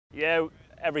Yeah,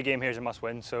 every game here is a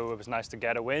must-win, so it was nice to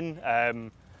get a win.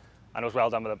 And it was well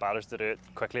done with the batters to do it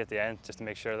quickly at the end, just to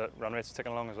make sure that run rates are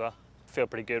ticking along as well. I feel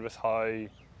pretty good with how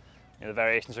the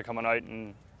variations are coming out,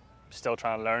 and still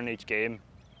trying to learn each game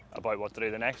about what to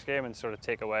do the next game and sort of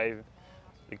take away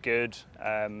the good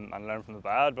and learn from the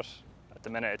bad. But at the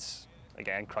minute it's,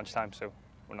 again, crunch time, so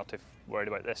we're not too worried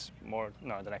about this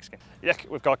the next game. Yeah,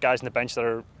 we've got guys on the bench that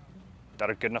are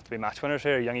good enough to be match winners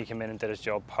here. Youngie came in and did his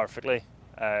job perfectly.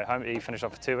 He finished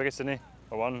off with 2 wickets, didn't he?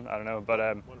 Or 1? I don't know. But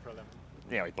 1 for 11.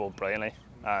 He bowled brilliantly,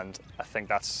 and I think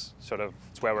that's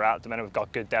it's where we're at the minute. We've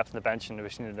got good depth on the bench, and we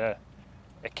just need to,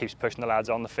 it keeps pushing the lads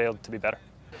on the field to be better.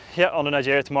 Yeah, on to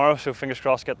Nigeria tomorrow, so fingers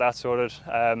crossed get that sorted.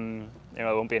 It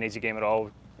won't be an easy game at all.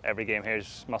 Every game here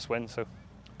is must win, so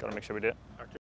got to make sure we do it.